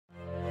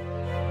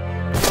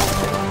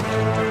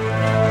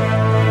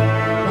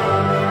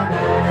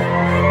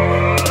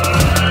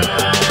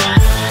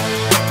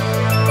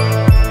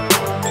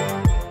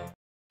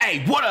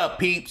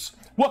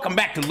Welcome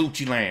back to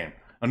Lucci Land.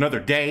 Another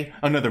day,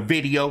 another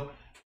video.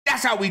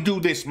 That's how we do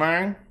this,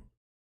 man.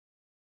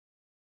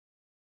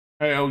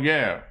 Hell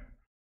yeah.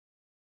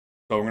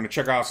 So we're gonna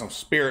check out some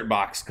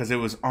Spiritbox because it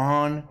was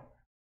on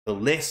the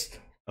list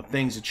of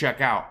things to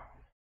check out.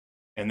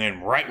 And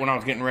then right when I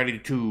was getting ready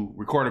to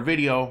record a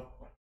video,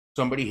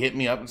 somebody hit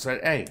me up and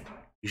said, "Hey,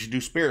 you should do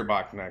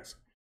Spiritbox next."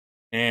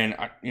 And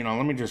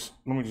let me just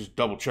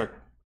double check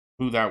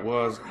who that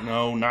was.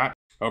 No, not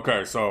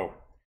okay. So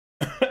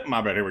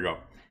my bad. Here we go.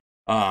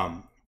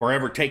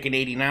 Forever Taken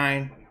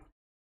 89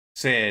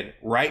 said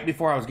right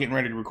before I was getting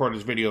ready to record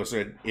this video,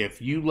 said,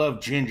 if you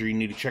love ginger, you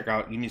need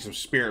some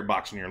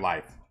Spiritbox in your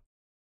life.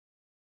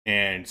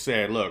 And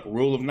said, look,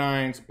 Rule of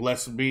Nines,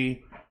 Blessed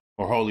Be,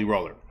 or Holy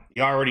Roller.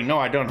 You already know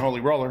I done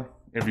Holy Roller.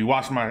 If you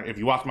watch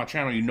my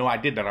channel, you know I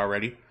did that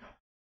already.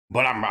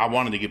 But I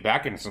wanted to get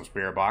back into some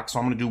Spiritbox, so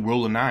I'm gonna do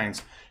Rule of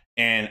Nines.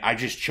 And I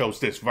just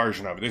chose this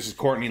version of it. This is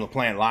Courtney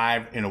LaPlante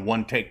live in a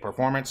one-take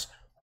performance.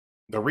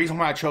 The reason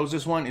why I chose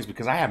this one is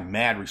because I have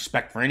mad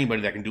respect for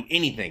anybody that can do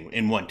anything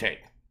in one take.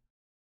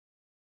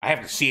 I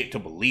have to see it to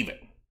believe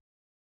it.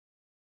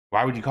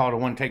 Why would you call it a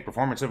one-take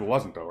performance if it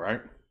wasn't, though,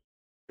 right?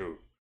 Dude,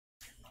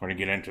 we're gonna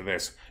get into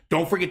this.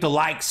 Don't forget to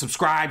like,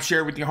 subscribe,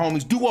 share with your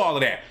homies. Do all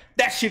of that.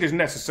 That shit is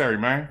necessary,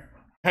 man.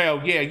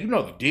 Hell yeah, you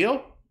know the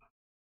deal.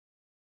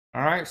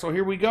 All right, so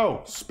here we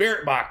go.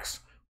 Spiritbox,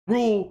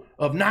 Rule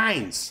of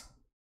Nines.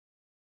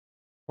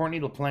 Courtney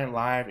LaPlante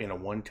live in a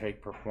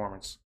one-take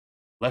performance.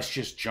 Let's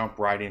just jump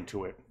right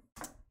into it.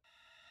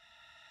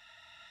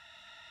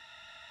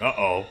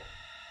 Uh-oh.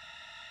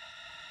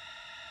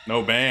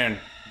 No band,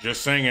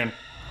 just singing.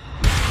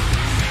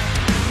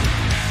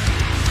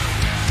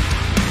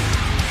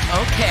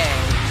 Okay.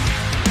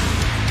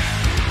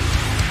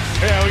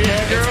 Hell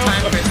yeah, girl. It's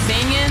time for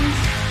singing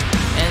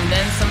and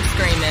then some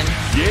screaming.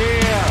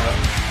 Yeah.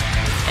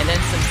 And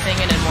then some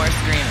singing and more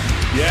screaming.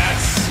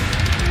 Yes.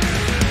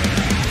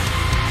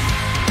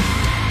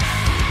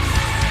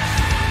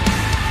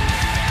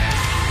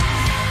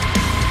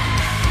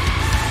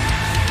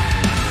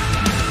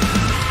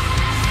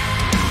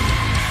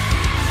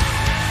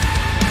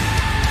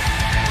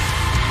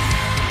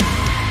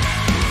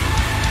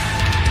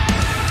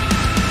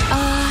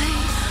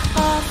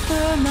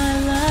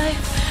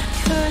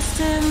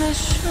 In the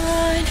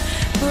shrine,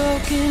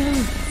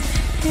 broken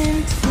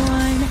in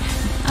twine,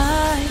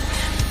 I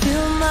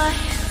feel my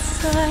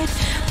inside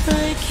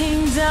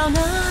breaking down. I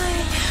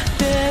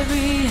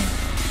bury it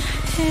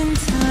in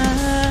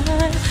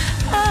time.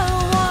 I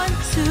want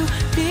to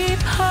be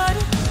part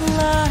of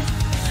life.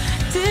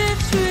 Did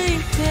dream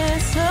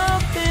this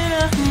open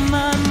up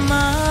my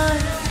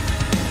mind?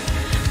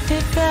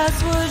 If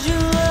that's what you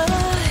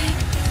like,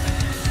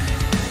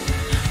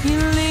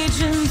 your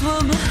legions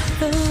will block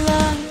the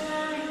light.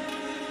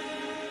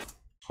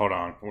 Hold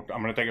on,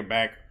 I'm gonna take it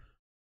back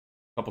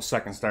a couple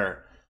seconds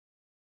there.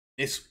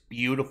 This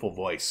beautiful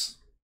voice,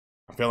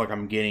 I feel like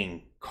I'm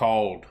getting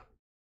called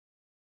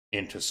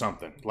into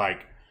something.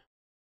 Like,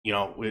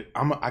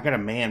 I got a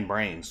man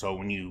brain, so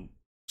when you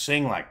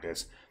sing like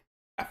this,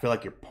 I feel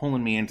like you're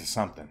pulling me into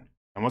something.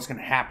 And what's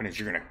gonna happen is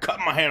you're gonna cut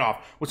my head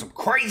off with some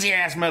crazy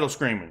ass metal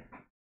screaming.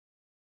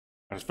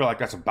 I just feel like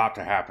that's about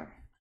to happen.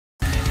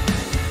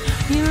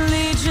 Your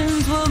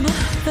legions will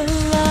block the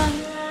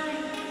light.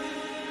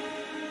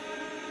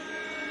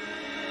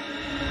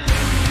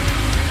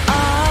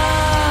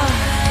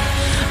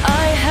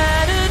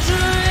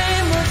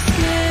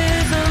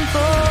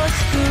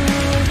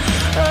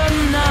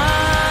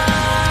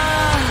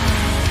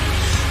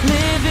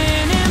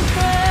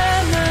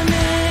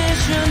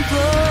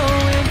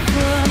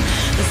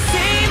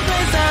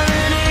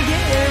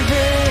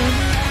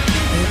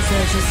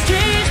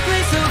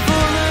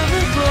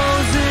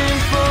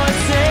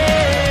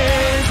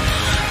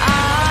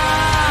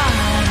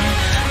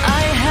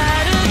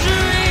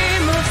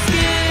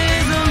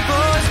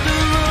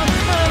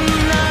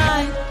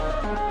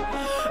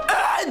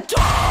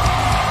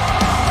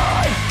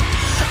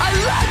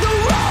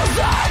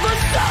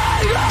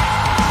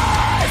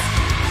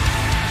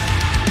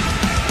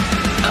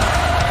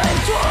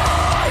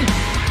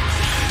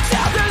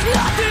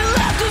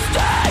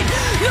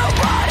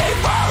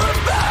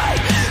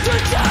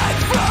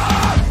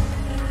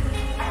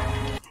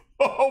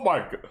 Oh my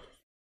God.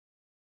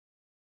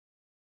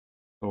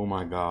 Oh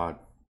my God.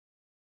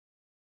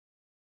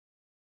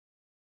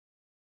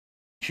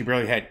 She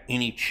barely had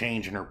any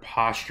change in her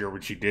posture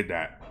when she did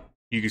that.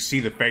 You could see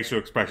the facial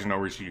expression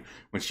over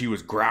when she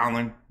was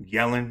growling,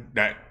 yelling,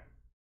 that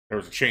there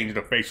was a change in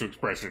the facial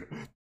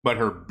expression, but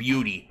her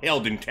beauty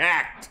held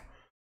intact.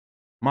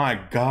 My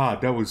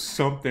God, that was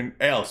something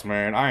else,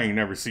 man. I ain't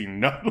never seen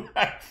nothing like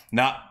that.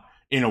 Not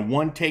in a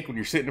one take when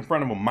you're sitting in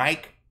front of a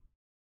mic.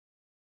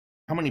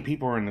 How many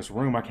people are in this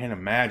room? I can't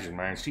imagine,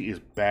 man. She is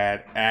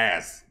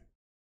badass.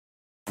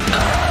 There's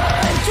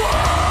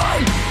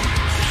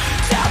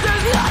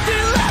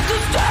nothing left to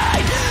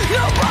stay.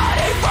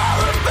 Nobody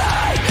follows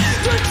me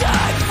to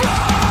take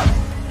from.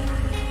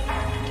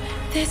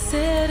 They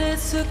said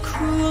it's a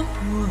cruel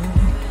world.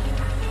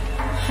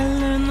 I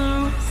learned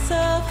the rules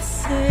of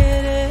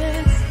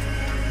cities.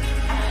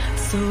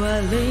 So I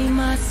lay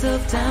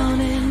myself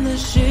down in the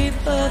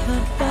shape of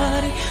a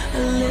body. I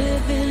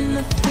live in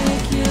the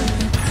figure of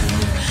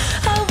two.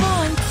 I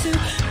want to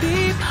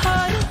be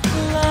part of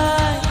the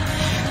life.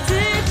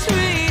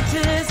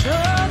 Detritus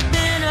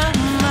open up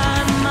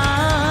my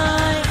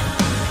mind.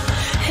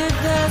 If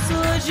that's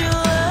what you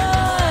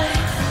like,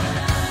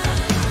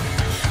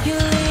 your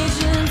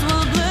legions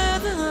will blur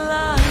the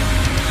line.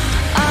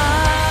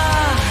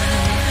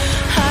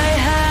 I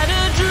had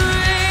a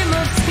dream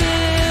of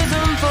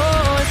schism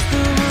force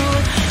the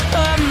rule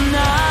of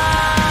night.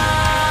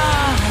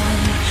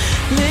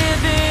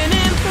 Living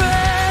in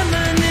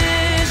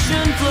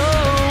premonition,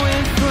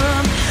 flowing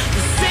from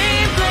the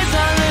same place I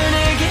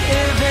learned to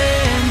give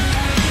in.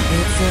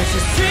 It's such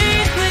a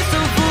strange place, so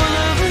full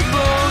of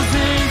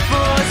opposing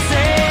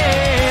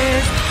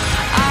forces.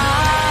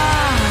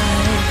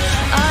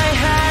 I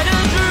had a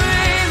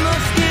dream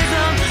of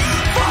schism,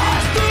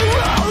 force the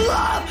rule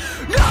of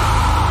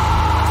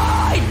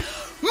night.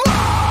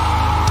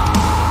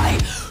 My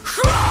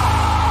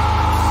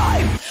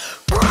crime,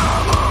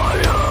 premonition,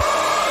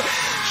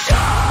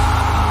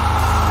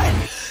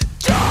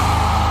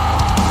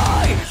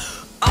 die.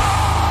 I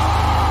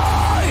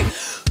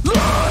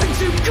learn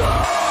to go.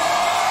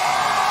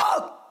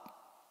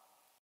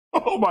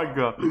 Oh my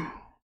God.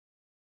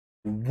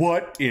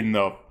 What in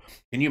the...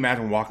 Can you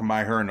imagine walking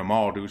by her in the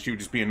mall, dude? She would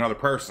just be another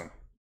person.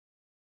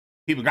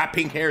 People got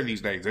pink hair these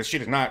days. That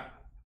shit is not...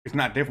 It's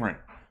not different.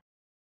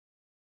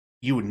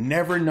 You would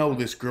never know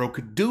this girl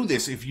could do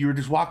this if you were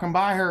just walking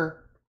by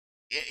her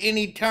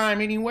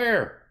anytime,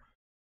 anywhere.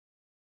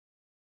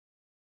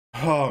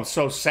 Oh, I'm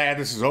so sad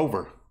this is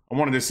over. I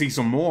wanted to see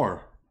some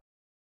more.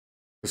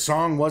 The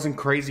song wasn't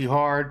crazy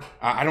hard.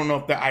 I don't know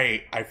if that...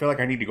 I feel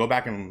like I need to go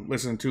back and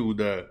listen to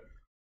the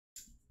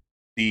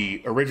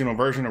original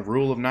version of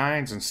Rule of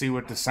Nines and see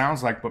what this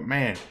sounds like. But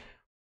man,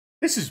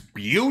 this is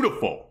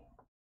beautiful.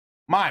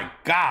 My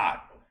God.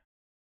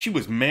 She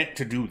was meant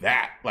to do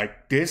that.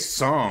 Like, this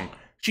song,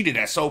 she did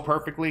that so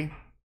perfectly,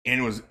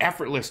 and it was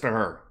effortless to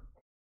her.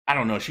 I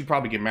don't know. She'd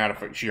probably get mad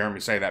if she heard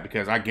me say that,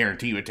 because I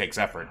guarantee you it takes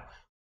effort.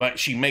 But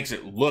she makes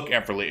it look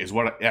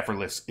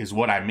effortless is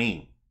what I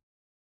mean.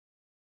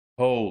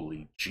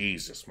 Holy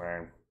Jesus,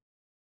 man.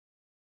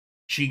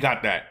 She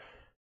got that.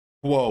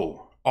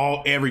 Whoa.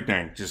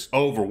 Everything just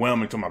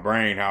overwhelming to my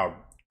brain how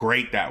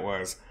great that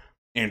was.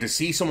 And to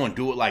see someone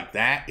do it like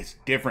that, it's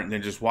different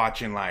than just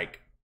watching,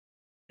 like,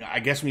 I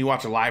guess when you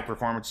watch a live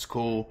performance, it's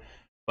cool.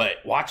 But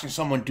watching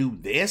someone do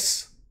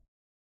this,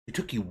 it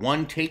took you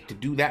one take to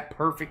do that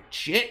perfect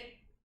shit.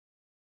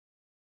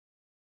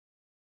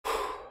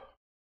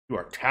 You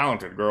are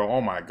talented, girl.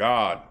 Oh my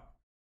God.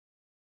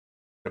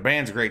 The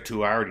band's great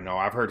too. I already know.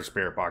 I've heard the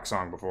Spiritbox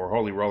song before.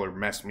 Holy Roller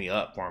messed me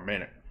up for a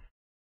minute.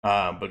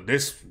 But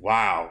this,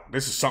 wow,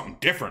 this is something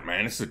different,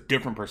 man. This is a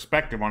different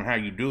perspective on how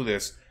you do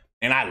this,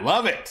 and I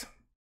love it.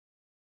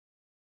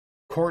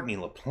 Courtney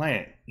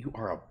LaPlante, you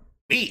are a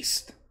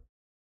beast.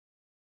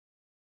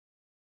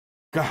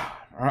 God,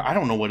 I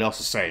don't know what else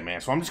to say,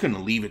 man. So I'm just going to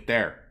leave it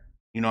there.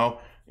 You know,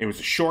 it was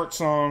a short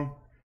song.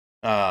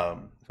 So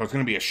it's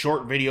going to be a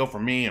short video for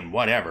me and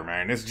whatever,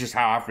 man. This is just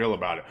how I feel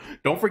about it.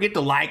 Don't forget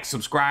to like,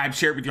 subscribe,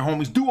 share it with your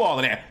homies. Do all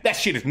of that. That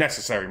shit is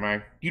necessary,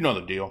 man. You know the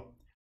deal.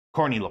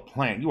 Courtney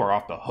LaPlante, you are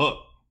off the hook.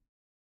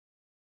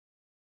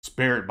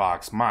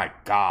 Spiritbox, my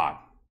God.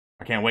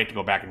 I can't wait to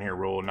go back and hear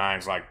Rule of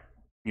Nines, like,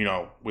 you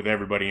know, with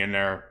everybody in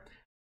there.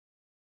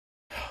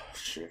 Oh,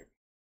 shit.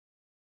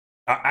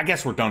 I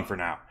guess we're done for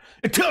now.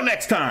 Until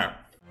next time.